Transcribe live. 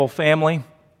family,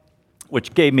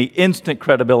 which gave me instant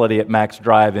credibility at Mac's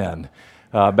Drive-In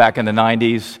back in the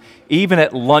 90s, even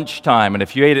at lunchtime. And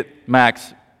if you ate at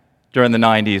Mac's during the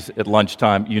 90s at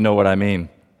lunchtime, you know what I mean.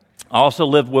 I also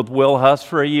lived with Will Huss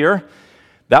for a year.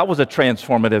 That was a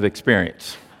transformative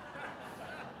experience.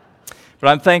 But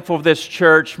I'm thankful for this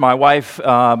church. My wife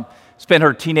spent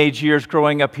her teenage years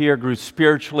growing up here, grew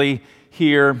spiritually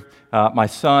here. My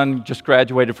son just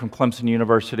graduated from Clemson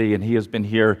University, and he has been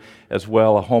here as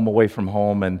well, a home away from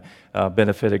home, and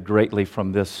benefited greatly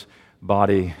from this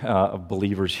body of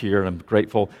believers here, and I'm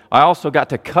grateful. I also got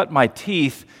to cut my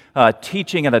teeth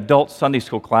teaching an adult Sunday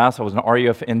school class. I was an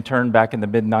RUF intern back in the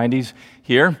mid-90s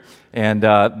here, and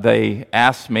they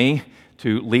asked me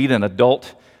to lead an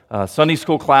adult Sunday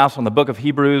school class on the book of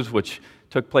Hebrews, which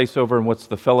took place over in what's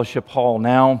the fellowship hall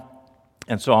now.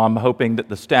 And so I'm hoping that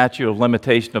the statute of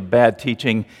limitation of bad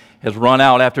teaching has run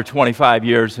out after 25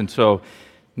 years, and so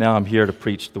now I'm here to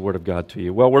preach the Word of God to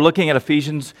you. Well, we're looking at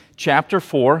Ephesians chapter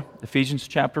 4. Ephesians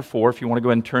chapter 4, if you want to go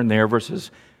ahead and turn there,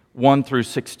 verses 1 through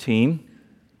 16.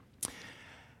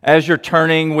 As you're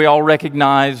turning, we all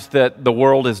recognize that the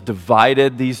world is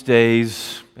divided these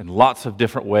days in lots of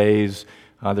different ways.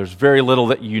 There's very little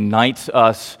that unites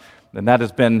us, and that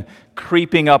has been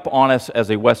creeping up on us as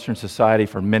a Western society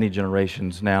for many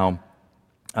generations now.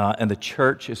 And the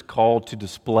church is called to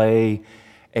display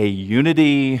a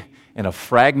unity in a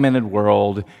fragmented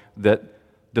world that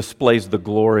displays the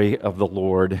glory of the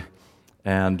Lord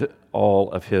and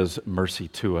all of His mercy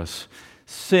to us.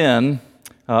 Sin,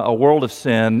 a world of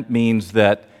sin, means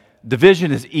that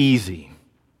division is easy.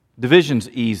 Division's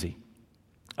easy.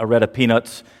 I read a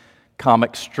Peanuts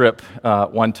comic strip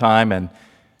one time, and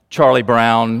Charlie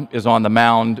Brown is on the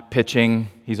mound pitching.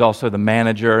 He's also the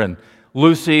manager, and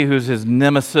Lucy, who's his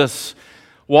nemesis,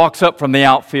 walks up from the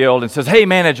outfield and says, "Hey,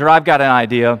 manager, I've got an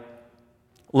idea.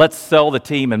 Let's sell the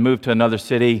team and move to another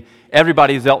city.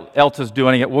 Everybody else is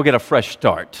doing it. We'll get a fresh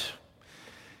start."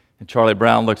 And Charlie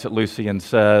Brown looks at Lucy and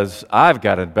says, "I've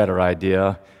got a better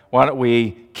idea. Why don't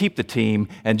we keep the team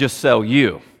and just sell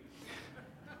you?"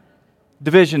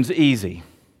 Division's easy.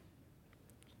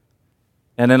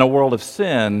 And in a world of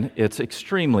sin, it's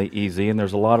extremely easy, and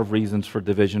there's a lot of reasons for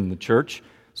division in the church.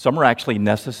 Some are actually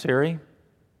necessary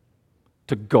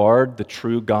to guard the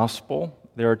true gospel.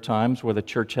 There are times where the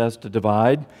church has to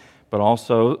divide, but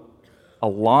also a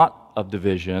lot of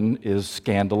division is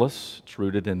scandalous. It's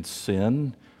rooted in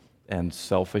sin and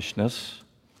selfishness.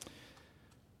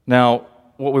 Now,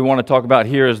 what we want to talk about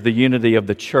here is the unity of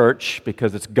the church,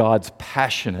 because it's God's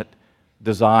passionate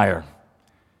desire.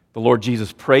 The Lord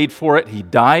Jesus prayed for it. He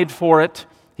died for it.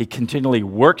 He continually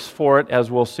works for it, as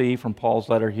we'll see from Paul's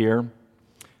letter here.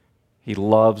 He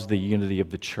loves the unity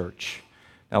of the church.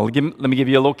 Now, let me give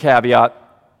you a little caveat.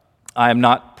 I am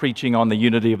not preaching on the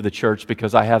unity of the church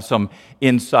because I have some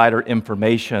insider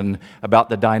information about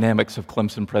the dynamics of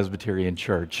Clemson Presbyterian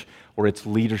Church or its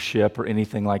leadership or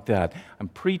anything like that. I'm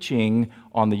preaching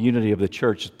on the unity of the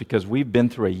church because we've been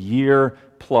through a year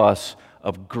plus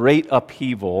of great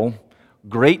upheaval,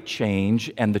 great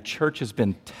change, and the church has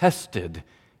been tested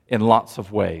in lots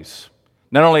of ways.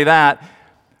 Not only that,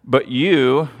 but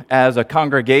you, as a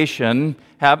congregation,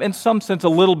 have, in some sense, a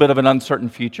little bit of an uncertain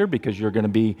future because you're going to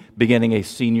be beginning a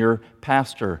senior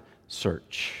pastor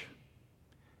search.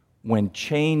 When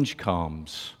change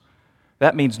comes,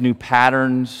 that means new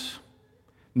patterns,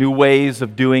 new ways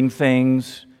of doing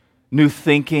things, new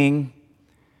thinking.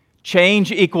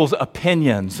 Change equals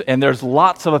opinions, and there's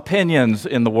lots of opinions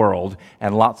in the world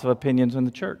and lots of opinions in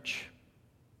the church.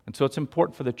 And so it's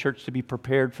important for the church to be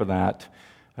prepared for that.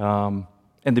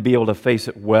 And to be able to face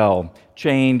it well.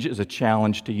 Change is a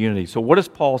challenge to unity. So what does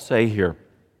Paul say here?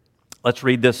 Let's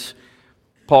read this.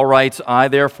 Paul writes, "I,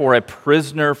 therefore, a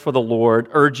prisoner for the Lord,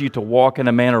 urge you to walk in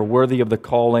a manner worthy of the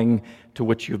calling to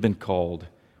which you have been called,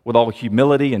 with all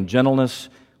humility and gentleness,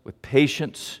 with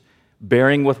patience,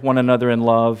 bearing with one another in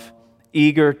love,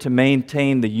 eager to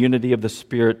maintain the unity of the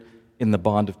Spirit in the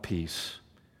bond of peace.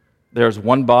 There is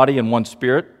one body and one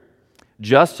Spirit,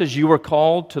 just as you were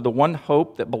called to the one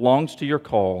hope that belongs to your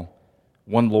call,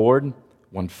 one Lord,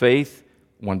 one faith,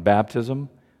 one baptism,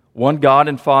 one God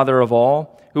and Father of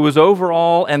all, who is over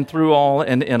all and through all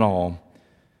and in all.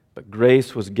 But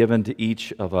grace was given to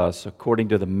each of us according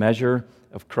to the measure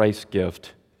of Christ's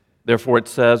gift. Therefore it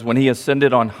says, when He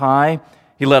ascended on high,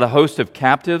 He led a host of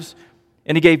captives,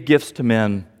 and He gave gifts to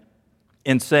men.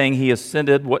 In saying He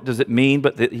ascended, what does it mean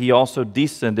but that He also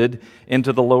descended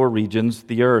into the lower regions,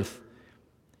 the earth?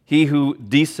 He who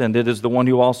descended is the one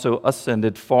who also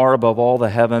ascended far above all the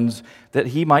heavens, that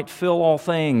He might fill all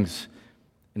things.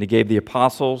 And He gave the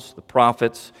apostles, the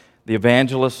prophets, the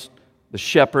evangelists, the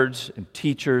shepherds and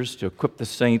teachers to equip the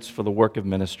saints for the work of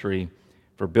ministry,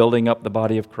 for building up the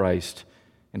body of Christ,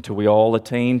 until we all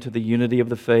attain to the unity of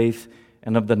the faith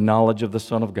and of the knowledge of the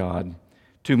Son of God,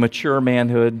 to mature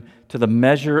manhood, to the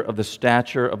measure of the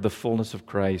stature of the fullness of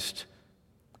Christ,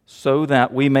 so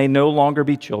that we may no longer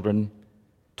be children,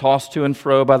 tossed to and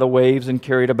fro by the waves and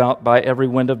carried about by every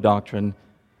wind of doctrine,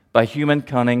 by human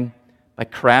cunning, by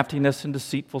craftiness and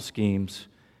deceitful schemes.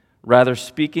 Rather,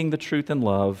 speaking the truth in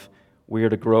love, we are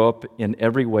to grow up in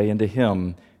every way into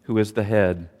Him who is the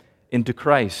head, into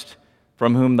Christ,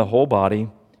 from whom the whole body,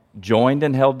 joined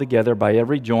and held together by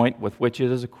every joint with which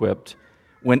it is equipped,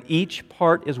 when each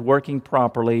part is working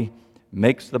properly,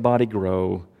 makes the body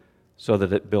grow so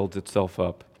that it builds itself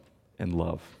up in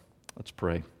love. Let's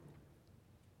pray.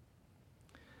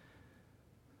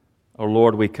 Oh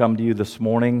Lord, we come to you this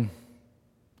morning.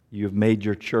 You have made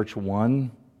your church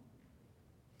one,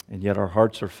 and yet our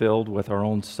hearts are filled with our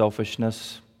own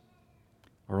selfishness,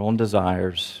 our own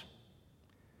desires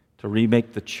to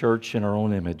remake the church in our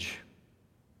own image.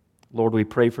 Lord, we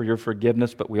pray for your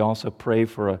forgiveness, but we also pray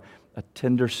for a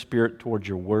tender spirit towards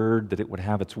your word, that it would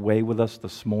have its way with us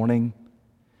this morning,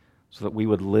 so that we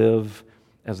would live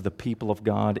as the people of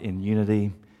God in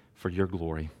unity for your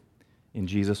glory. In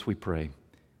Jesus we pray.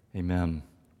 Amen.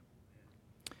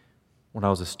 When I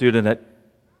was a student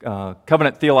at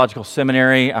Covenant Theological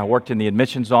Seminary, I worked in the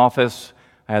admissions office.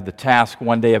 I had the task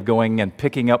one day of going and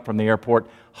picking up from the airport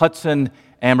Hudson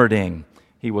Amerding.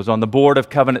 He was on the board of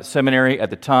Covenant Seminary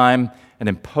at the time, an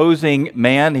imposing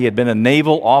man. He had been a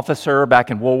naval officer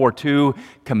back in World War II,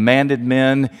 commanded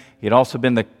men. He had also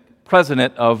been the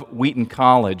president of Wheaton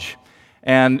College.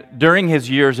 And during his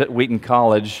years at Wheaton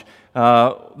College,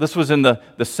 this was in the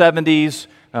 70s,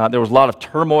 there was a lot of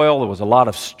turmoil, there was a lot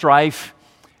of strife.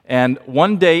 And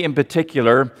one day in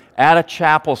particular, at a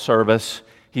chapel service,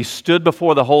 he stood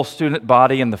before the whole student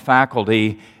body and the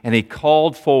faculty, and he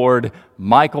called forward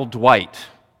Michael Dwight.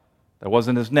 That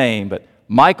wasn't his name, but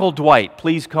Michael Dwight,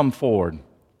 please come forward.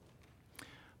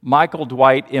 Michael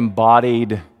Dwight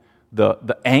embodied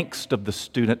the angst of the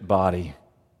student body.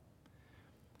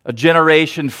 A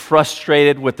generation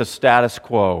frustrated with the status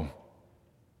quo.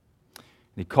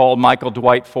 He called Michael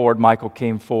Dwight forward. Michael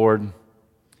came forward,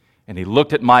 and he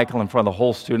looked at Michael in front of the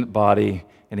whole student body,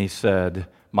 and he said,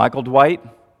 Michael Dwight,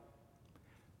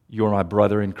 you're my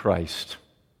brother in Christ.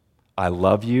 I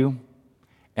love you,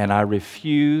 and I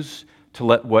refuse to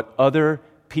let what other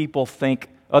people think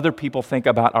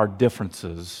about our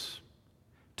differences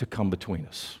to come between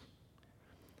us.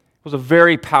 It was a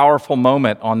very powerful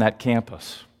moment on that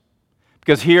campus,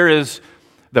 because here is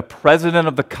the president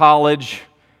of the college,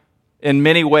 in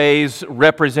many ways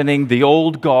representing the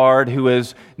old guard, who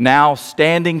is now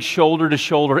standing shoulder to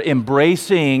shoulder,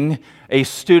 embracing a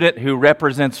student who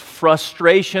represents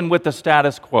frustration with the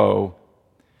status quo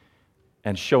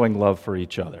and showing love for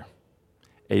each other.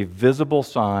 A visible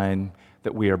sign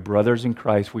that we are brothers in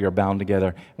Christ, we are bound together,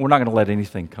 and we're not going to let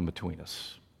anything come between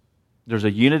us. There's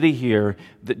a unity here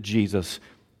that Jesus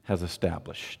has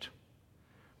established.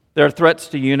 There are threats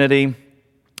to unity,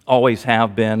 always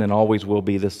have been and always will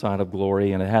be this side of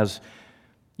glory, and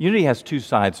unity has two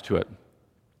sides to it.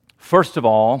 First of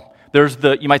all, there's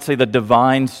you might say the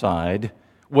divine side,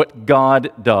 what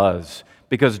God does,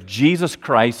 because Jesus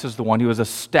Christ is the one who has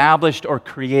established or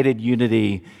created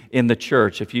unity in the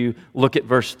church. If you look at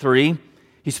verse 3,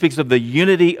 he speaks of the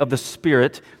unity of the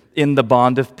Spirit in the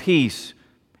bond of peace.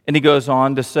 And he goes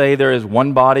on to say there is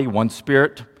one body, one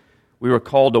Spirit. We were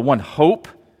called to one hope.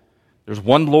 There's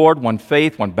one Lord, one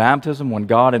faith, one baptism, one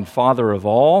God and Father of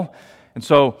all. And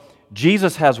so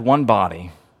Jesus has one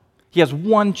body. He has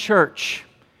one church.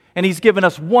 And He's given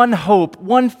us one hope,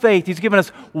 one faith. He's given us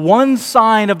one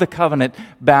sign of the covenant,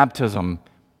 baptism.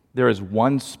 There is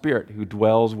one Spirit who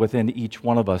dwells within each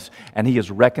one of us, and He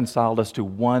has reconciled us to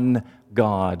one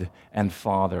God and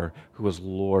Father who is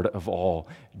Lord of all.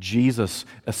 Jesus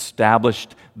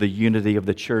established the unity of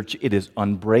the church. It is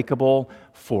unbreakable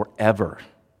forever.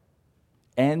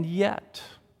 And yet,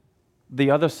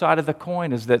 the other side of the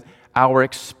coin is that our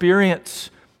experience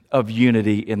of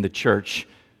unity in the church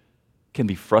can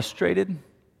be frustrated,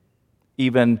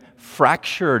 even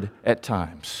fractured at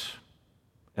times.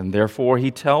 And therefore,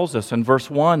 he tells us in verse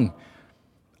 1,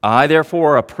 I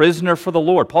therefore, a prisoner for the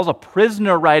Lord. Paul's a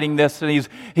prisoner writing this, and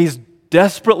he's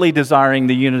desperately desiring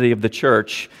the unity of the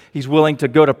church. He's willing to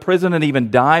go to prison and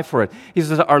even die for it. He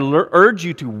says, I urge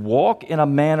you to walk in a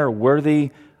manner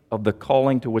worthy of the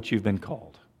calling to which you've been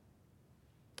called.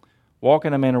 Walk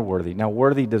in a manner worthy. Now,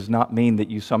 worthy does not mean that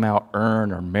you somehow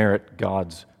earn or merit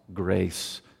God's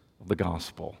grace of the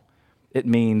gospel. It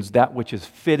means that which is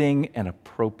fitting and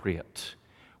appropriate.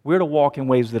 We're to walk in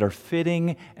ways that are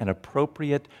fitting and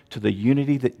appropriate to the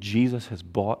unity that Jesus has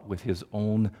bought with his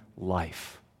own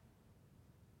life.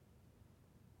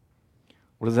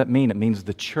 What does that mean? It means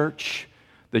the church,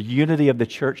 the unity of the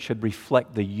church should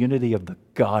reflect the unity of the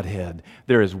Godhead.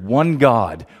 There is one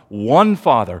God, one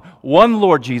Father, one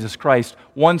Lord Jesus Christ,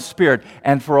 one Spirit,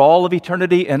 and for all of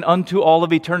eternity and unto all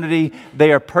of eternity,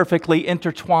 they are perfectly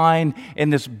intertwined in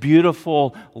this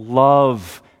beautiful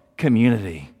love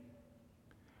community,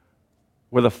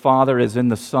 where the Father is in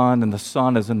the Son, and the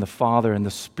Son is in the Father, and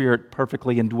the Spirit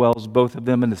perfectly indwells both of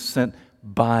them and is sent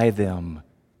by them.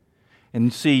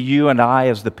 And see, you and I,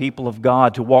 as the people of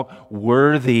God, to walk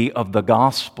worthy of the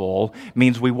gospel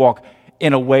means we walk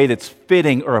in a way that's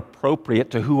fitting or appropriate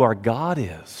to who our God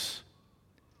is.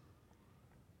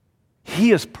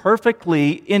 He is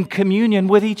perfectly in communion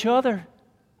with each other.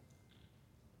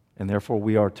 And therefore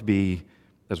we are to be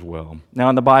as well. Now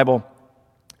in the Bible,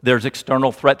 there's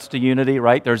external threats to unity,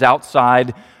 right? There's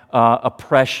outside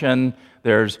oppression.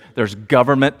 There's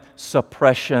government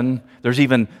suppression. There's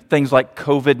even things like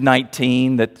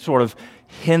COVID-19 that sort of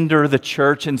hinder the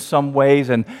church in some ways.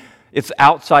 And it's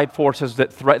outside forces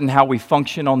that threaten how we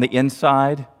function on the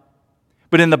inside.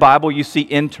 But in the Bible, you see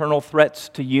internal threats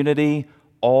to unity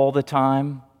all the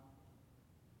time.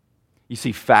 You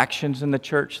see factions in the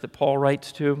church that Paul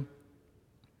writes to.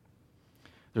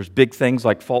 There's big things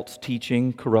like false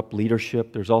teaching, corrupt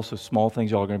leadership. There's also small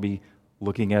things y'all are going to be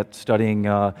looking at, studying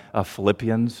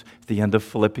Philippians. At the end of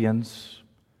Philippians,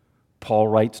 Paul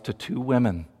writes to two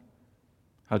women.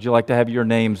 How'd you like to have your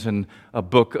names in a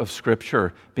book of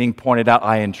Scripture being pointed out?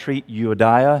 I entreat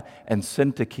Euodia and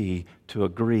Syntyche to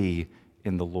agree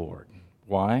in the Lord.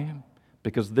 Why?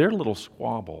 Because their little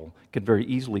squabble could very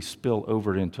easily spill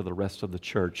over into the rest of the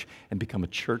church and become a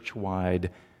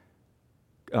church-wide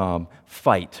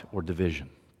fight or division.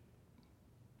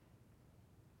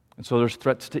 And so there's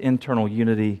threats to internal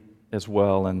unity as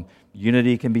well, and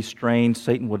unity can be strained.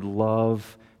 Satan would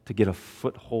love to get a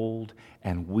foothold,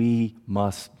 and we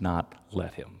must not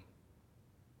let him.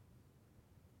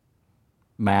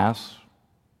 Mass,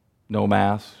 no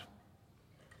mass,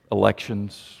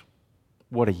 elections,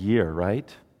 what a year, right?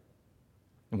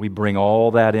 And we bring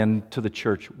all that into the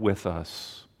church with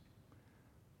us.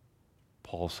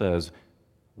 Paul says,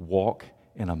 walk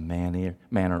in a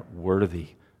manner worthy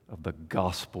of the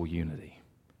gospel unity.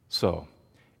 So,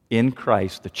 in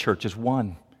Christ, the church is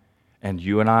one. And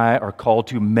you and I are called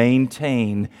to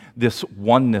maintain this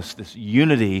oneness, this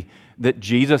unity that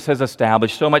Jesus has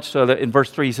established, so much so that in verse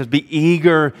 3 he says, be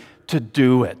eager to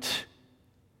do it.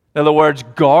 In other words,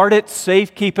 guard it,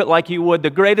 safe, keep it like you would the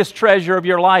greatest treasure of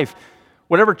your life.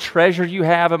 Whatever treasure you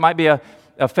have, it might be a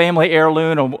family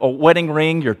heirloom, a wedding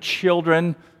ring, your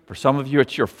children. For some of you,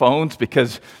 it's your phones,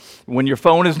 because when your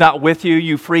phone is not with you,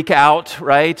 you freak out,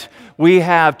 right? We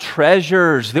have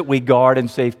treasures that we guard and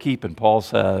safekeep, and Paul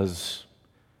says,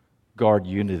 guard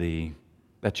unity.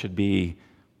 That should be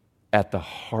at the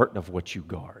heart of what you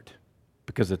guard,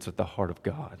 because it's at the heart of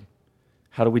God.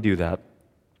 How do we do that?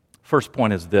 First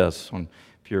point is this,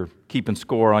 if you're keeping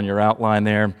score on your outline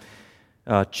there,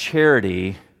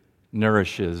 charity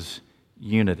nourishes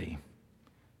unity.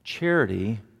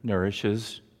 Charity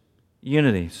nourishes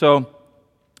unity. So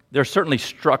there's certainly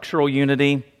structural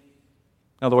unity. In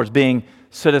other words, being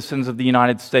citizens of the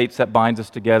United States, that binds us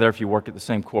together. If you work at the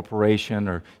same corporation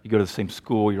or you go to the same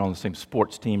school, you're on the same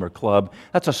sports team or club,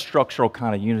 that's a structural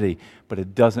kind of unity, but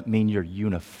it doesn't mean you're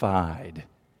unified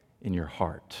in your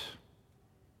heart.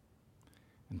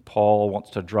 And Paul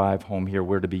wants to drive home here,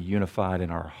 we're to be unified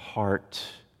in our heart,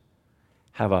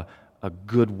 have a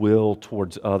goodwill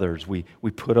towards others. We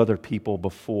put other people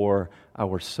before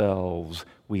ourselves.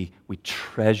 We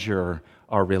treasure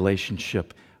our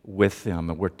relationship with them.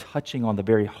 And we're touching on the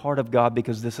very heart of God,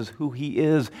 because this is who He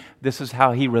is. This is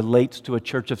how He relates to a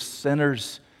church of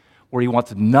sinners, where He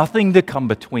wants nothing to come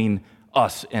between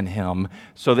us and Him,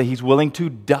 so that He's willing to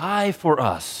die for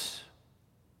us.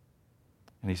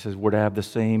 And he says we're to have the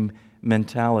same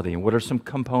mentality. And what are some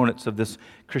components of this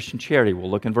Christian charity? We'll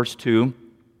look in verse 2.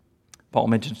 Paul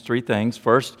mentions three things.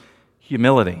 First,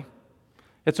 humility.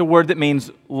 It's a word that means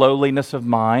lowliness of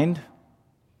mind.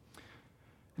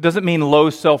 It doesn't mean low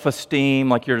self-esteem,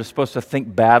 like you're supposed to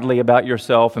think badly about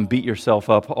yourself and beat yourself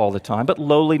up all the time, but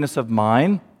lowliness of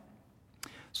mind,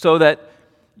 so that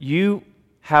you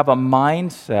have a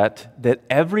mindset that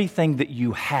everything that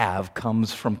you have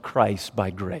comes from Christ by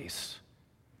grace.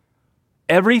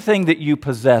 Everything that you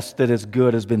possess that is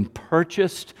good has been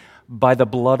purchased by the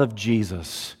blood of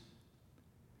Jesus.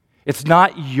 It's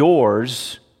not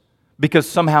yours because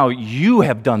somehow you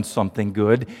have done something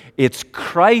good. It's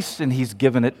Christ, and He's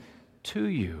given it to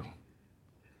you.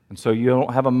 And so you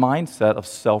don't have a mindset of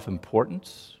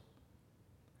self-importance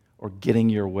or getting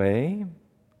your way,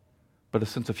 but a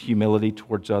sense of humility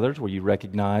towards others where you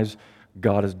recognize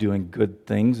God is doing good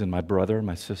things in my brother and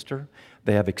my sister.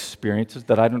 They have experiences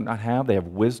that I do not have. They have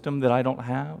wisdom that I don't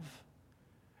have.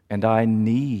 And I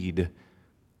need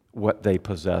what they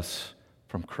possess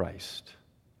from Christ.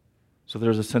 So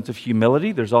there's a sense of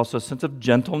humility. There's also a sense of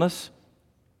gentleness,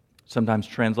 sometimes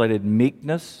translated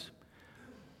meekness.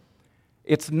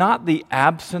 It's not the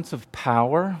absence of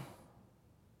power,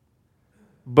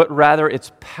 but rather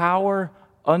it's power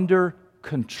under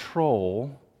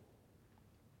control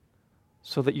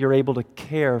so that you're able to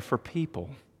care for people.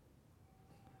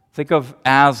 Think of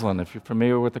Aslan, if you're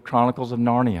familiar with the Chronicles of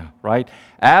Narnia, right?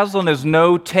 Aslan is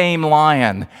no tame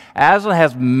lion. Aslan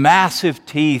has massive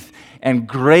teeth and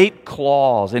great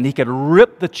claws, and he could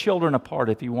rip the children apart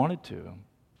if he wanted to.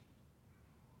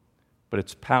 But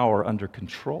it's power under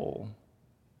control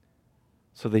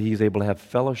so that he's able to have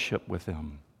fellowship with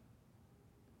them,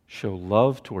 show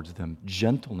love towards them,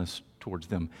 gentleness towards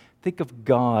them. Think of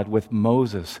God with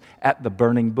Moses at the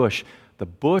burning bush. The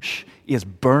bush is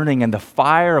burning, and the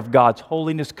fire of God's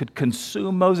holiness could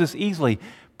consume Moses easily,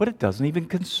 but it doesn't even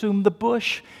consume the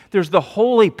bush. There's the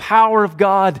holy power of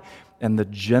God and the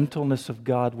gentleness of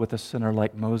God with a sinner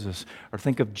like Moses. Or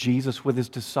think of Jesus with his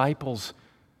disciples.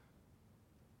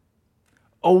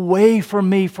 Away from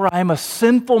me, for I am a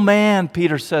sinful man,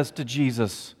 Peter says to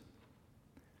Jesus.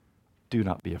 Do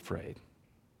not be afraid.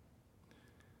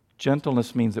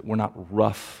 Gentleness means that we're not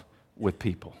rough with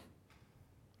people.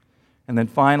 And then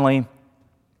finally,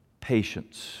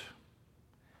 patience,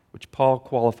 which Paul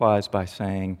qualifies by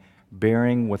saying,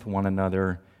 bearing with one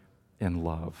another in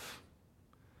love.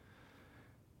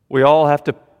 We all have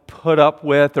to put up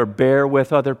with or bear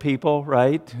with other people,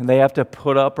 right? And they have to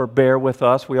put up or bear with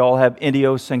us. We all have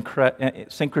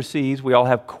idiosyncrasies. We all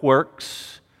have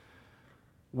quirks,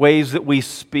 ways that we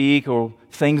speak or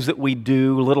things that we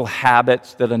do, little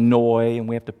habits that annoy, and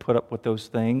we have to put up with those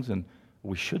things, and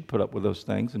we should put up with those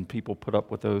things, and people put up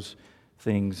with those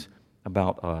things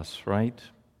about us, right?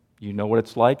 You know what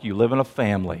it's like. You live in a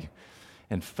family,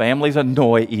 and families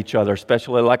annoy each other,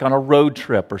 especially like on a road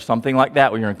trip or something like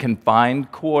that, where you're in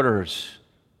confined quarters.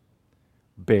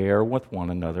 Bear with one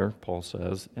another, Paul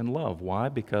says, in love. Why?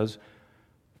 Because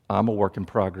I'm a work in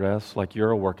progress, like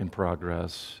you're a work in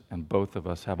progress, and both of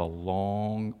us have a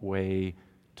long way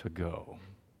to go.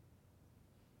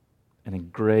 And in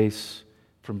grace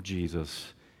from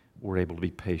Jesus, we're able to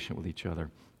be patient with each other.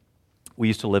 We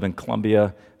used to live in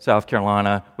Columbia, South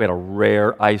Carolina. We had a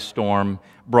rare ice storm,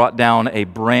 brought down a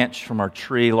branch from our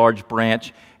tree, large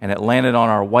branch, and it landed on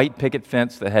our white picket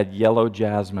fence that had yellow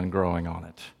jasmine growing on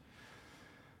it.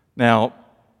 Now,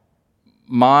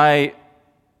 my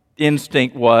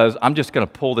instinct was, I'm just going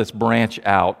to pull this branch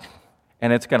out,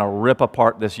 and it's going to rip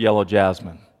apart this yellow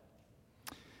jasmine.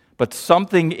 But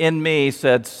something in me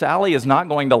said, Sally is not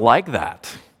going to like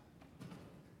that.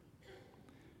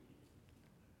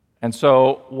 And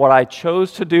so what I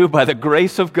chose to do by the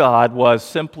grace of God was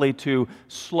simply to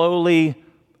slowly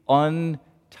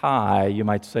untie, you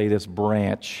might say, this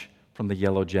branch from the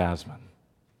yellow jasmine,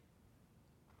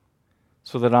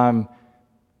 so that I'm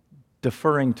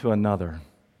deferring to another,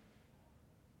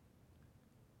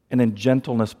 and in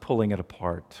gentleness pulling it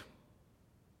apart,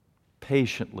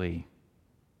 patiently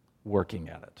working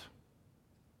at it.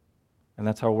 And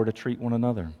that's how we're to treat one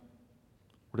another.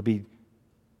 We're to be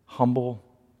humble,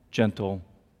 gentle,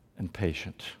 and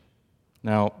patient.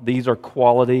 Now, these are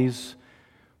qualities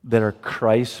that are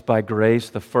Christ by grace.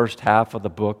 The first half of the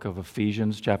book of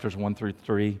Ephesians, chapters 1 through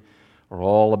 3, are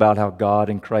all about how God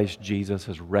in Christ Jesus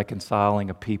is reconciling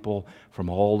a people from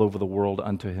all over the world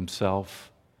unto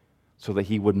himself, so that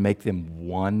he would make them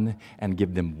one and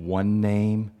give them one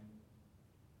name.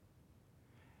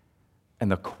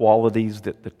 And the qualities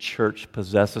that the church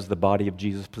possesses, the body of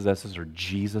Jesus possesses, are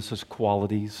Jesus'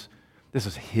 qualities. This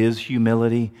is his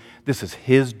humility. This is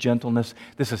his gentleness.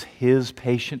 This is his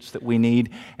patience that we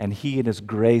need. And he, in his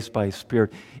grace by his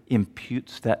Spirit,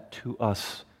 imputes that to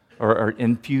us, or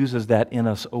infuses that in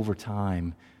us over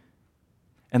time.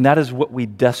 And that is what we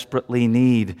desperately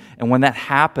need. And when that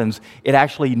happens, it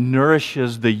actually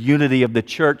nourishes the unity of the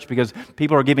church, because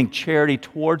people are giving charity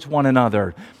towards one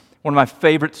another. One of my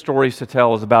favorite stories to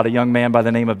tell is about a young man by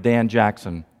the name of Dan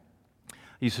Jackson.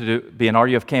 He used to be an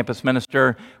RUF campus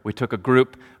minister. We took a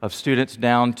group of students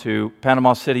down to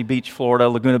Panama City Beach, Florida,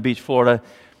 Laguna Beach, Florida,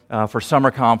 for summer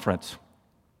conference.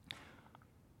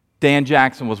 Dan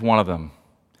Jackson was one of them.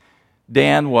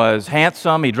 Dan was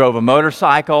handsome. He drove a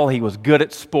motorcycle. He was good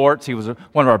at sports. He was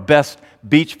one of our best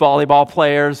beach volleyball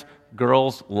players.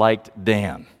 Girls liked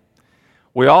Dan.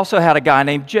 We also had a guy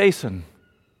named Jason.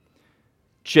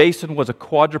 Jason was a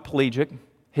quadriplegic.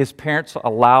 His parents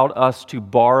allowed us to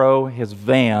borrow his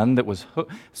van that was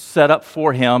set up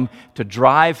for him to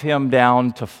drive him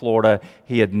down to Florida.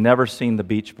 He had never seen the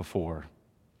beach before.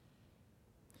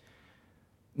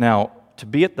 Now, to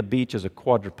be at the beach as a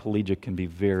quadriplegic can be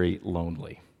very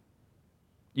lonely.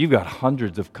 You've got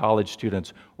hundreds of college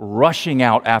students rushing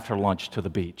out after lunch to the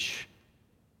beach.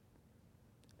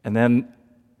 And then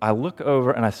I look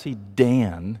over and I see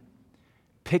Dan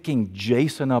picking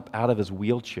Jason up out of his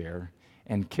wheelchair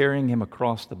and carrying him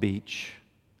across the beach.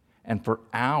 And for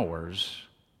hours,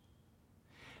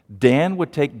 Dan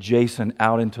would take Jason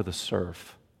out into the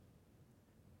surf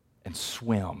and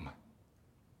swim.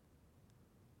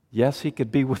 Yes, he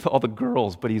could be with all the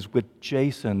girls, but he's with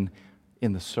Jason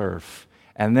in the surf.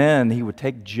 And then he would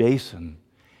take Jason,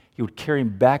 he would carry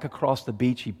him back across the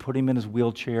beach, he'd put him in his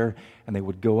wheelchair, and they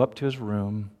would go up to his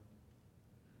room,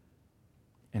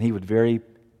 and he would very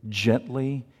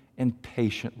gently and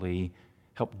patiently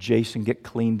help Jason get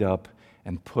cleaned up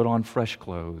and put on fresh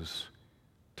clothes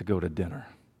to go to dinner.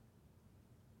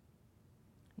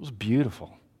 It was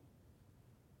beautiful.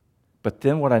 But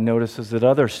then what I noticed is that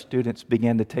other students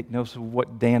began to take notice of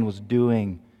what Dan was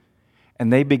doing,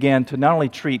 and they began to not only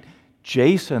treat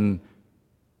Jason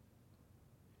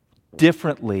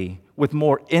differently, with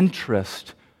more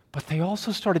interest, but they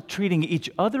also started treating each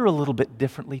other a little bit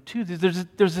differently too.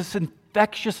 There's this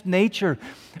infectious nature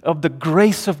of the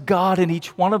grace of God in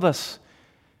each one of us.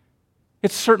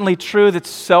 It's certainly true that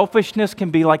selfishness can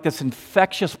be like this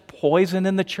infectious poison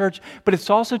in the church, but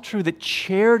it's also true that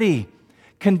charity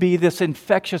can be this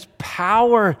infectious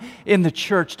power in the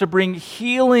church to bring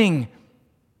healing.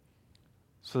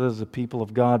 So that as the people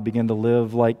of God begin to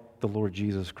live like the Lord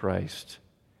Jesus Christ,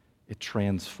 it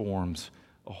transforms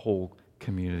a whole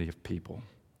community of people.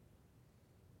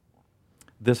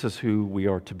 This is who we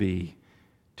are to be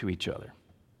to each other.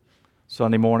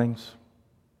 Sunday mornings,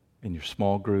 in your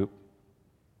small group,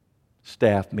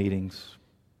 staff meetings,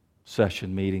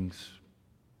 session meetings,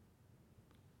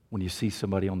 when you see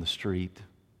somebody on the street,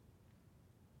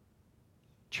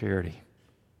 charity,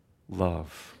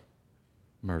 love,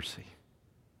 mercy.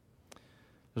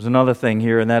 There's another thing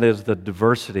here, and that is the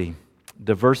diversity.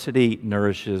 Diversity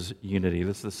nourishes unity.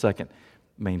 This is the second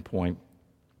main point.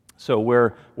 So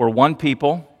we're one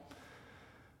people.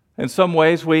 In some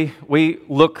ways, we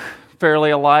look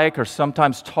fairly alike, or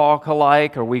sometimes talk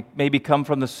alike, or we maybe come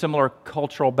from the similar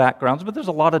cultural backgrounds, but there's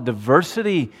a lot of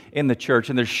diversity in the church,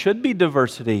 and there should be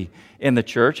diversity in the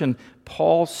church, and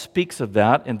Paul speaks of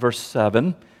that in verse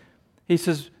 7. He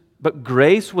says, "But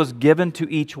grace was given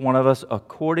to each one of us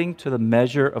according to the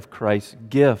measure of Christ's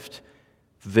gift.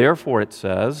 Therefore," it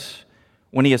says,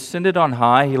 "when he ascended on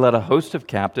high, he led a host of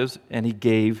captives, and he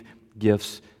gave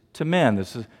gifts to men."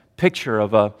 This is a picture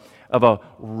of a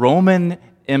Roman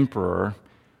emperor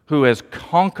who has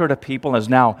conquered a people and has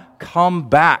now come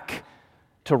back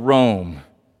to Rome.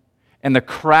 And the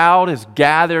crowd is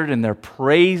gathered and they're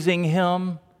praising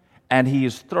him, and he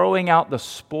is throwing out the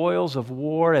spoils of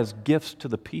war as gifts to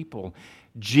the people.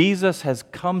 Jesus has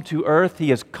come to earth. He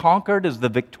has conquered as the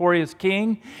victorious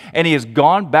king, and he has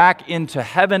gone back into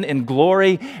heaven in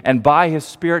glory, and by his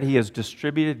Spirit he has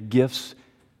distributed gifts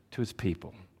to his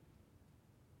people.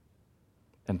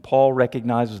 And Paul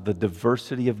recognizes the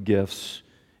diversity of gifts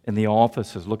in the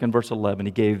offices. Look in verse 11.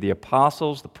 He gave the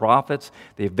apostles, the prophets,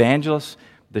 the evangelists,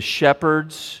 the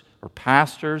shepherds or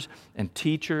pastors and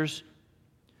teachers.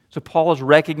 So Paul is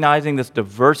recognizing this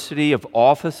diversity of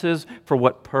offices. For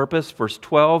what purpose? Verse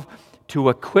 12, to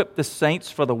equip the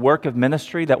saints for the work of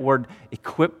ministry. That word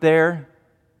equip there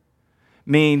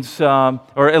means,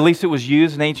 or at least it was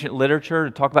used in ancient literature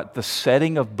to talk about the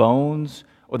setting of bones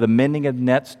or the mending of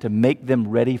nets to make them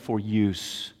ready for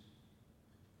use.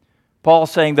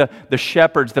 Paul's saying the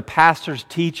shepherds, the pastors,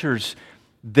 teachers,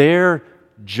 their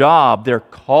job, their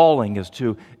calling is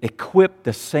to equip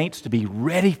the saints to be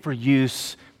ready for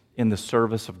use in the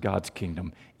service of God's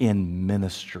kingdom, in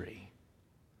ministry.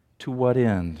 To what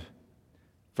end?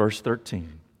 Verse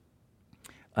 13.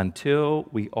 Until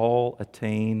we all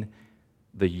attain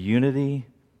the unity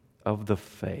of the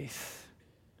faith.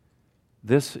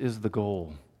 This is the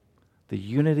goal. The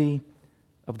unity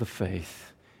of the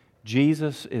faith.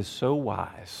 Jesus is so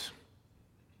wise.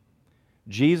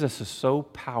 Jesus is so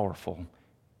powerful.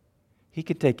 He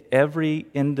could take every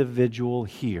individual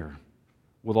here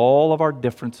with all of our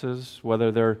differences,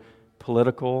 whether they're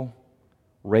political,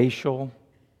 racial,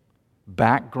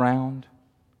 background,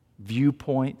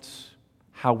 viewpoints,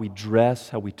 how we dress,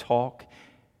 how we talk,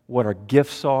 what our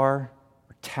gifts are,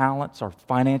 our talents, our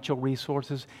financial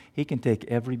resources. He can take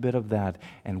every bit of that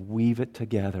and weave it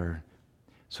together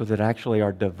so that actually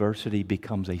our diversity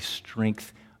becomes a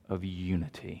strength of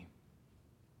unity.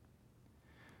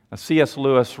 Now, C.S.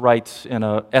 Lewis writes in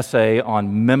an essay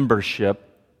on membership.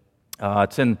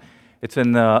 It's in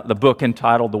the book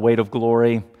entitled The Weight of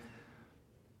Glory,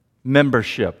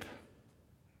 Membership.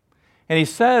 And he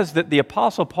says that the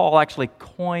Apostle Paul actually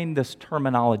coined this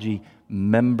terminology,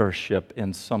 membership,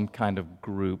 in some kind of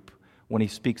group when he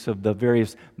speaks of the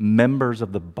various members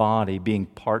of the body being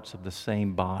parts of the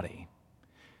same body.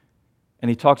 And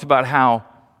he talks about how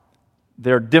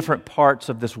there are different parts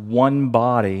of this one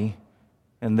body,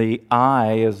 and the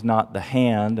eye is not the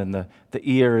hand, and the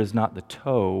ear is not the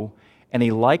toe, and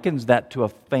he likens that to a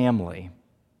family.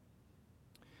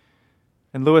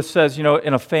 And Lewis says, in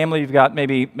a family you've got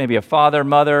maybe a father,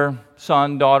 mother,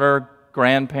 son, daughter,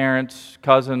 grandparents,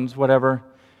 cousins, whatever.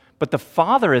 But the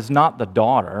father is not the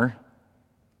daughter.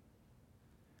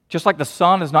 Just like the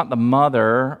son is not the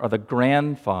mother or the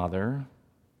grandfather.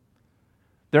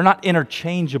 They're not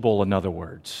interchangeable, in other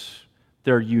words.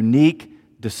 They're unique,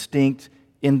 distinct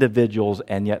individuals,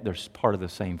 and yet they're part of the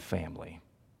same family.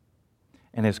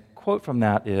 And his quote from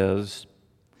that is,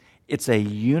 "It's a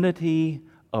unity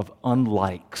of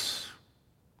unlikes."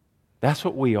 That's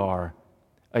what we are,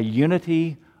 a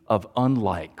unity of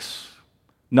unlikes.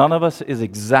 None of us is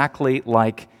exactly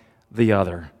like the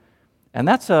other. And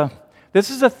this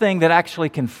is a thing that actually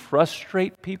can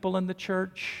frustrate people in the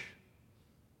church,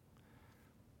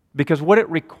 because what it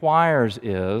requires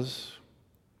is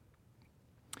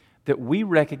that we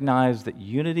recognize that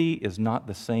unity is not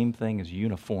the same thing as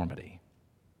uniformity.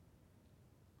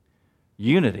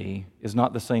 Unity is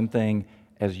not the same thing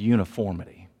as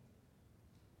uniformity.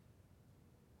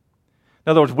 In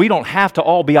other words, we don't have to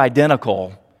all be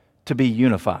identical to be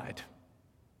unified.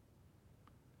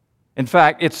 In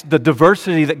fact, it's the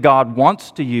diversity that God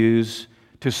wants to use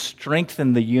to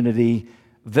strengthen the unity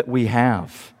that we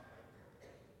have.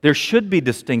 There should be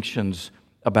distinctions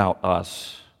about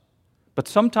us, but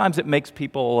sometimes it makes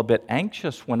people a bit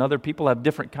anxious when other people have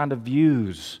different kind of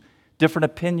views, different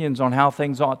opinions on how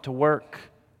things ought to work.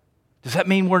 Does that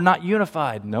mean we're not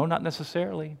unified? No, not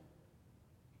necessarily.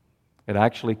 It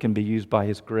actually can be used by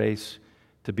His grace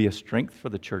to be a strength for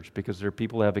the church, because there are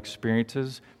people who have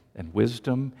experiences and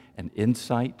wisdom and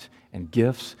insight and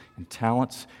gifts and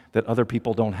talents that other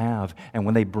people don't have. And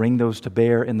when they bring those to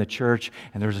bear in the church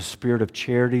and there's a spirit of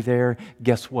charity there,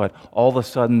 guess what? All of a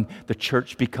sudden, the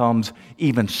church becomes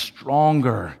even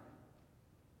stronger.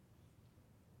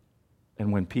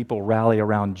 And when people rally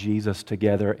around Jesus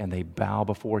together and they bow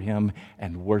before Him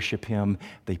and worship Him,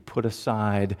 they put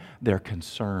aside their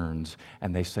concerns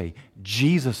and they say,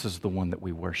 Jesus is the one that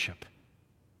we worship.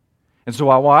 And so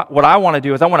what I want to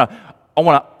do is I want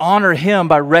to honor Him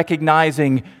by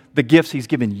recognizing the gifts He's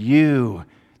given you,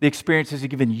 the experiences He's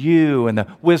given you, and the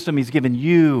wisdom He's given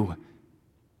you,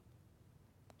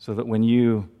 so that when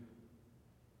you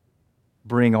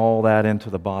bring all that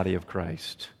into the body of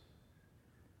Christ,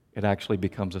 it actually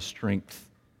becomes a strength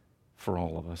for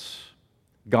all of us.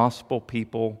 Gospel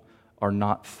people are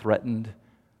not threatened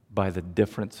by the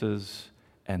differences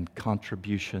and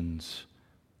contributions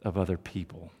of other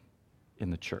people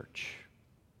in the church.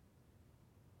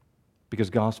 Because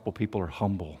gospel people are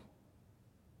humble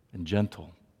and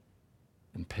gentle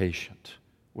and patient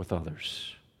with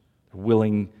others. They're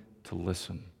willing to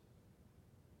listen.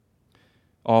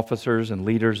 Officers and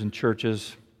leaders in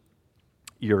churches,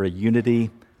 you're a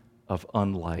unity of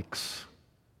unlikes.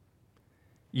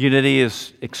 Unity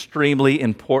is extremely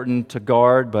important to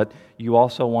guard, but you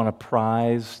also want to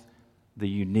prize the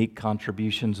unique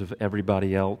contributions of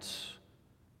everybody else,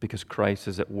 because Christ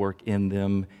is at work in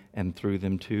them and through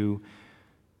them too.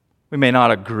 We may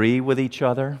not agree with each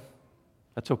other.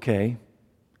 That's okay.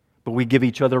 But we give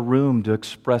each other room to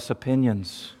express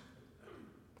opinions.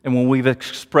 And when we've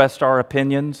expressed our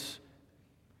opinions,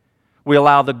 we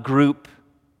allow the group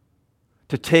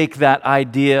to take that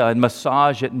idea and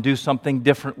massage it and do something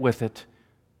different with it.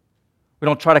 We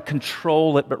don't try to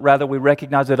control it, but rather we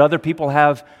recognize that other people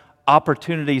have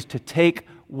opportunities to take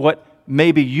what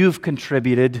maybe you've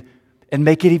contributed and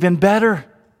make it even better.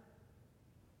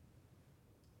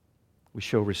 We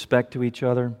show respect to each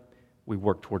other. We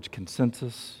work towards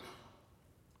consensus.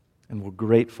 And we're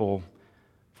grateful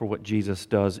for what Jesus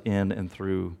does in and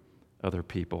through other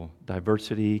people.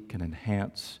 Diversity can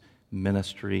enhance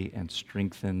ministry and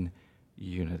strengthen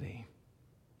unity.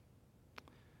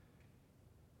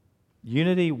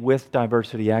 Unity with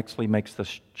diversity actually makes the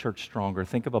church stronger.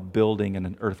 Think of a building in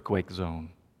an earthquake zone.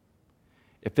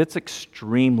 If it's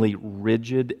extremely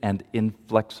rigid and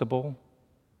inflexible,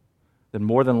 then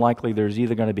more than likely there's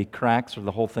either going to be cracks or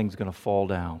the whole thing's going to fall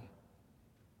down.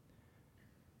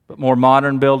 But more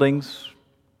modern buildings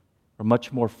are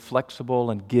much more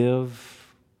flexible and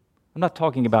give. I'm not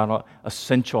talking about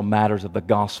essential matters of the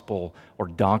gospel or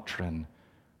doctrine.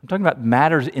 I'm talking about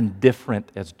matters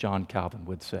indifferent, as John Calvin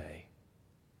would say.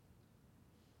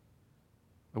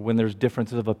 But when there's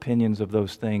differences of opinions of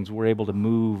those things, we're able to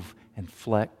move and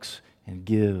flex and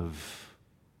give.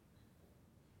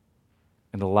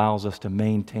 And allows us to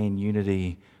maintain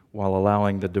unity while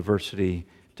allowing the diversity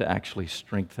to actually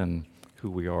strengthen who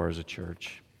we are as a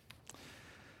church.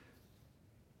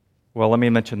 Well, let me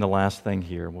mention the last thing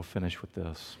here. We'll finish with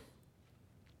this.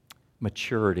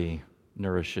 Maturity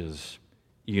nourishes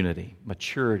unity.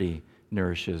 Maturity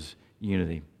nourishes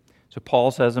unity. So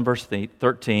Paul says in verse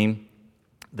 13,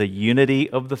 the unity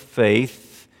of the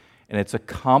faith, and it's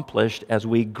accomplished as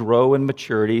we grow in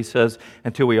maturity. He says,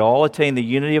 until we all attain the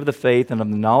unity of the faith and of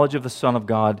the knowledge of the Son of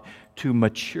God, to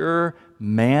mature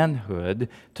manhood,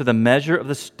 to the measure of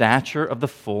the stature of the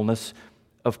fullness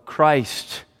of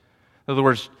Christ. In other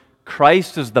words,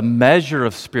 Christ is the measure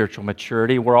of spiritual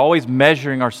maturity. We're always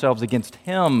measuring ourselves against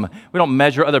Him. We don't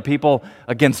measure other people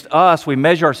against us. We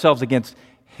measure ourselves against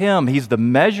Him. He's the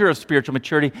measure of spiritual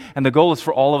maturity, and the goal is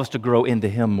for all of us to grow into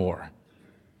Him more,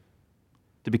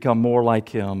 to become more like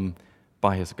Him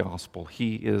by His gospel.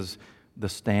 He is the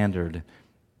standard.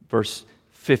 Verse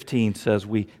 15 says,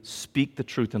 we speak the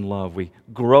truth in love. We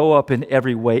grow up in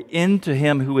every way into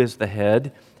Him who is the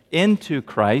head, into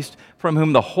Christ, from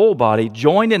whom the whole body,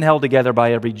 joined and held together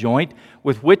by every joint,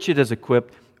 with which it is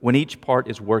equipped, when each part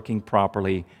is working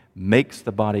properly, makes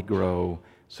the body grow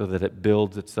so that it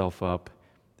builds itself up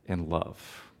in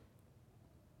love.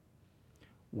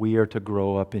 We are to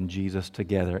grow up in Jesus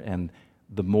together, and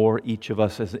the more each of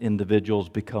us as individuals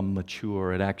become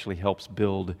mature, it actually helps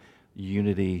build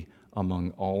unity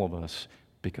among all of us,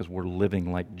 because we're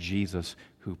living like Jesus,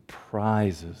 who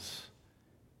prizes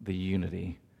the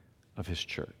unity of His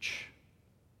church.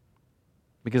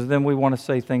 Because then we want to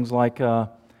say things like, I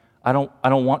don't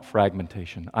want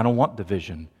fragmentation. I don't want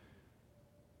division.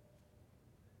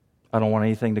 I don't want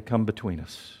anything to come between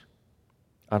us.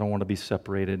 I don't want to be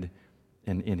separated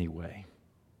in any way.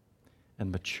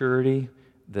 And maturity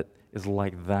that is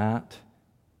like that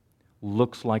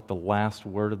looks like the last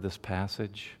word of this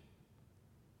passage: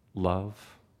 love.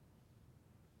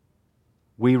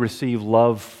 We receive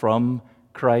love from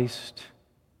Christ.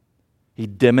 He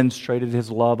demonstrated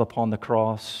His love upon the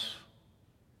cross.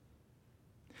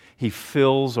 He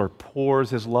fills or pours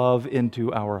His love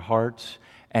into our hearts,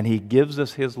 and He gives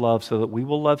us His love so that we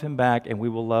will love Him back and we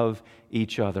will love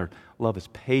each other. Love is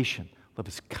patient. Love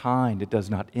is kind. It does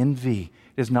not envy.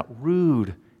 It is not rude.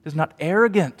 It is not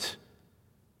arrogant.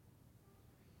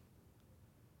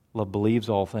 Love believes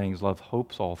all things. Love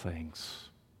hopes all things.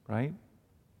 Right?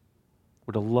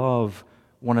 We're to love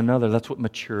one another. That's what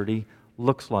maturity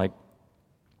looks like.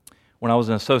 When I was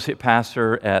an associate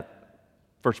pastor at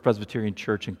First Presbyterian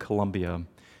Church in Columbia,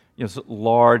 it's a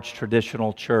large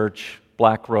traditional church,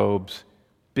 black robes,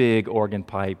 big organ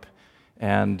pipe,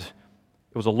 and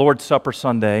it was a Lord's Supper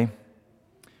Sunday.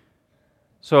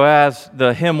 So as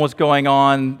the hymn was going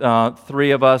on, three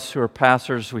of us who are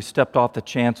pastors, we stepped off the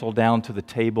chancel down to the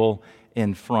table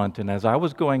in front, and as I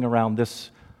was going around this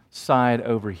side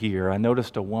over here, I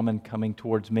noticed a woman coming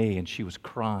towards me, and she was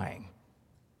crying.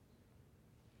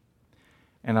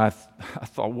 And I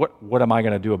thought, what am I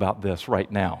going to do about this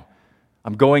right now?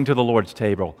 I'm going to the Lord's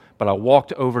table. But I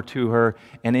walked over to her,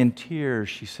 and in tears,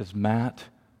 she says, Matt,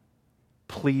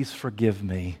 please forgive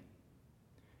me.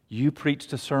 You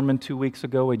preached a sermon 2 weeks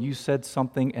ago, and you said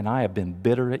something, and I have been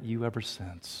bitter at you ever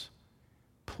since.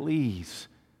 Please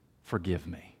forgive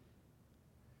me.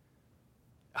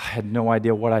 I had no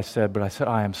idea what I said, but I said,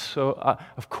 I am so,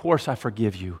 of course I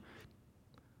forgive you.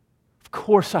 Of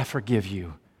course I forgive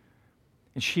you.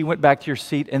 And she went back to your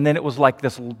seat, and then it was like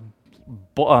this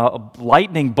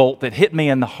lightning bolt that hit me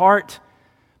in the heart,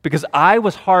 because I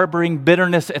was harboring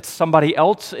bitterness at somebody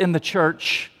else in the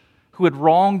church who had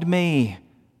wronged me.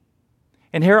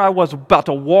 And here I was about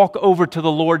to walk over to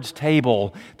the Lord's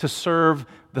table to serve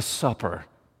the supper,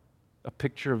 a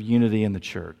picture of unity in the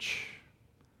church.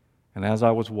 And as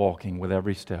I was walking with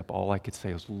every step, all I could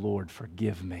say was, Lord,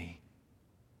 forgive me.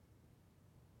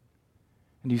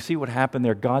 And do you see what happened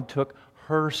there? God took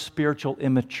her spiritual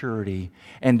immaturity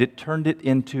and it turned it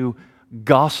into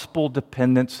gospel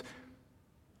dependence,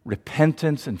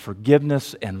 repentance and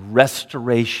forgiveness and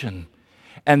restoration.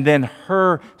 And then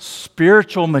her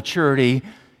spiritual maturity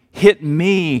hit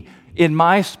me in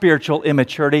my spiritual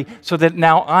immaturity, so that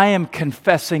now I am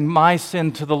confessing my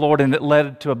sin to the Lord, and it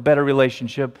led to a better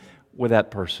relationship with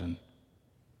that person.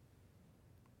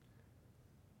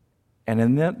 And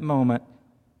in that moment,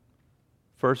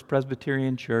 First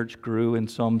Presbyterian Church grew in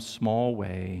some small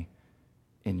way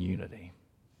in unity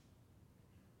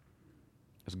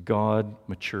as God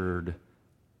matured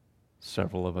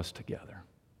several of us together.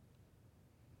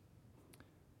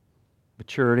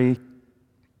 Maturity,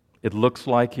 it looks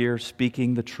like here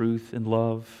speaking the truth in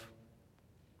love.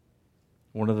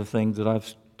 One of the things that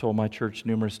I've told my church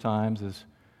numerous times is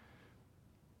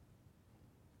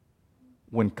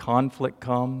when conflict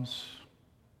comes,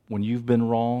 when you've been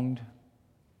wronged,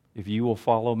 if you will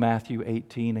follow Matthew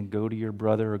 18 and go to your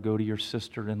brother or go to your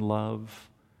sister in love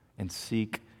and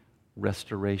seek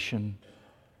restoration,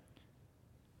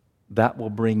 that will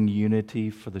bring unity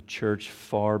for the church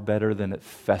far better than it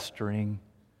festering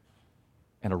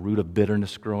and a root of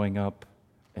bitterness growing up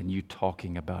and you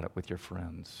talking about it with your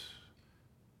friends.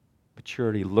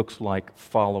 Maturity looks like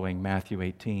following Matthew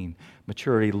 18.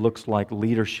 Maturity looks like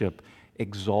leadership,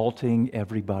 exalting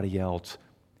everybody else,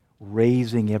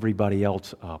 raising everybody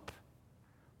else up.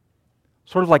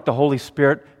 Sort of like the Holy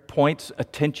Spirit points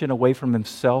attention away from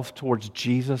himself towards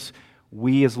Jesus,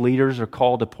 we as leaders are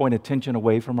called to point attention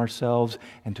away from ourselves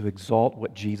and to exalt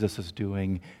what Jesus is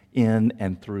doing in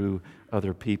and through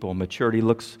other people. Maturity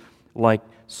looks like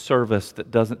service that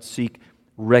doesn't seek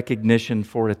recognition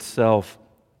for itself.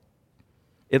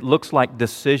 It looks like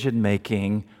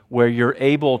decision-making where you're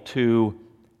able to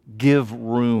give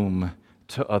room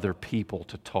to other people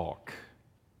to talk.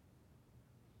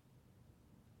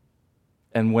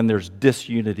 And when there's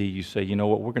disunity, you say, you know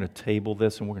what, we're going to table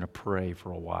this and we're going to pray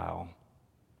for a while.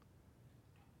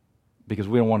 Because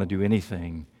we don't want to do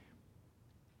anything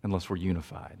unless we're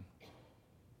unified.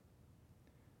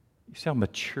 You see how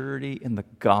maturity in the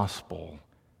gospel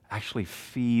actually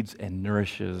feeds and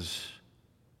nourishes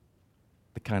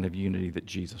the kind of unity that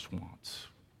Jesus wants.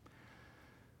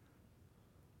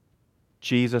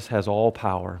 Jesus has all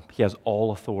power, he has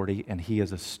all authority, and he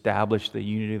has established the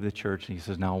unity of the church, and he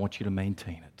says, now I want you to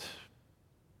maintain it.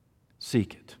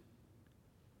 Seek it.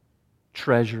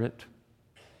 Treasure it.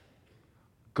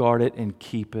 Guard it and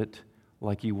keep it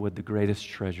like you would the greatest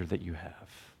treasure that you have.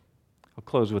 I'll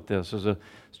close with this. There's a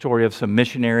story of some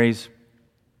missionaries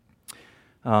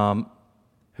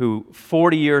who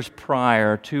 40 years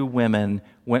prior, two women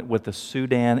went with the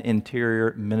Sudan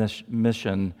Interior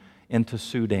Mission into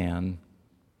Sudan,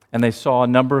 and they saw a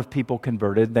number of people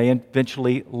converted. They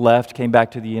eventually left, came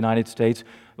back to the United States.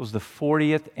 It was the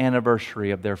 40th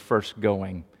anniversary of their first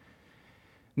going.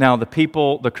 Now,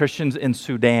 the Christians in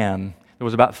Sudan, there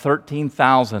was about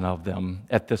 13,000 of them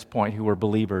at this point who were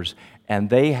believers, and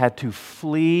they had to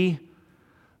flee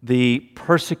the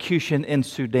persecution in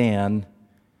Sudan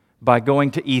by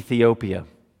going to Ethiopia.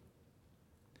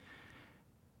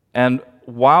 And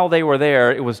while they were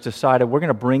there, it was decided we're going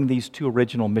to bring these two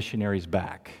original missionaries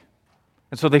back.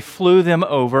 And so they flew them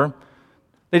over.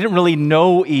 They didn't really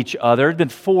know each other. It had been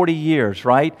 40 years,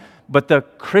 right? But the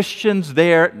Christians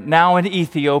there, now in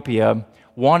Ethiopia,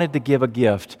 wanted to give a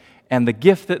gift. And the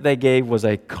gift that they gave was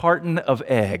a carton of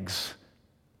eggs,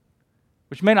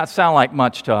 which may not sound like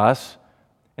much to us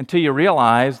until you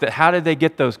realize that how did they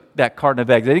get that carton of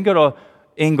eggs? They didn't go to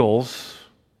Ingalls.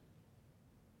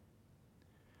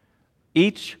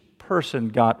 Each person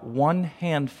got one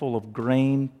handful of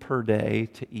grain per day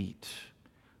to eat.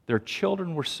 Their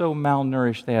children were so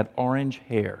malnourished they had orange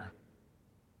hair.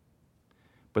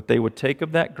 But they would take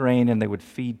of that grain and they would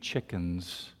feed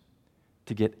chickens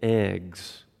to get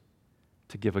eggs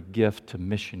to give a gift to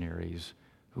missionaries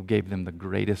who gave them the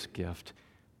greatest gift,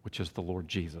 which is the Lord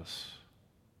Jesus.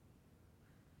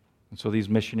 And so these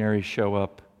missionaries show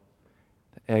up,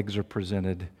 the eggs are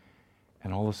presented,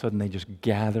 and all of a sudden they just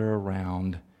gather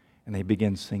around and they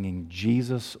begin singing,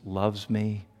 Jesus loves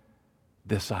me,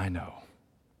 this I know.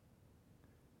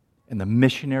 And the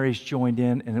missionaries joined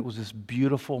in, and it was this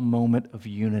beautiful moment of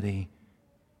unity.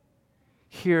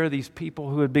 Here are these people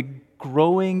who had been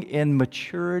growing in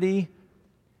maturity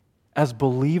as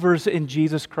believers in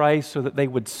Jesus Christ so that they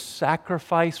would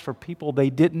sacrifice for people they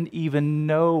didn't even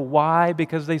know. Why?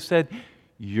 Because they said,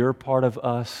 you're part of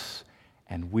us,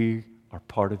 and we are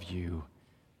part of you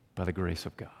by the grace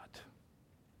of God.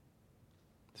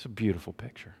 It's a beautiful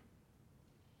picture.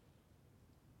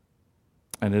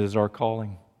 And it is our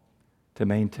calling to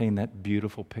maintain that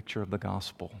beautiful picture of the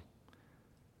gospel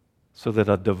so that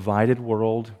a divided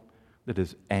world that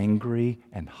is angry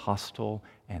and hostile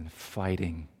and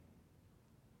fighting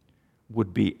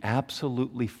would be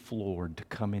absolutely floored to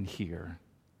come in here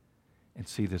and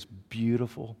see this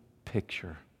beautiful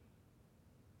picture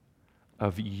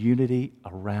of unity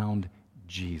around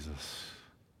Jesus,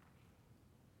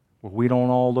 where we don't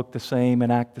all look the same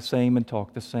and act the same and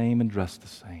talk the same and dress the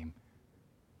same,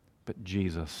 but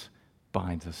Jesus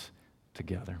binds us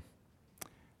together.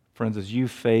 Friends, as you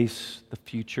face the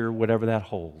future, whatever that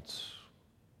holds,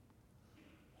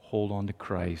 hold on to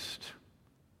Christ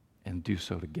and do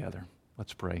so together.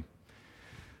 Let's pray.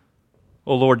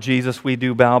 Oh Lord Jesus, we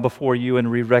do bow before you and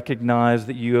we recognize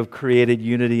that you have created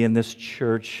unity in this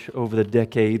church over the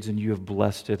decades and you have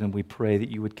blessed it, and we pray that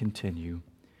you would continue,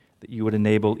 that you would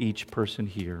enable each person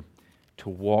here to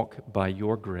walk by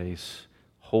your grace,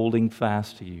 holding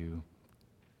fast to you,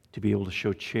 to be able to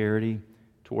show charity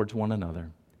towards one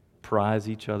another, prize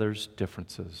each other's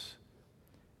differences,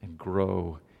 and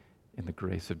grow in the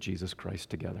grace of Jesus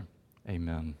Christ together.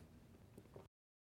 Amen.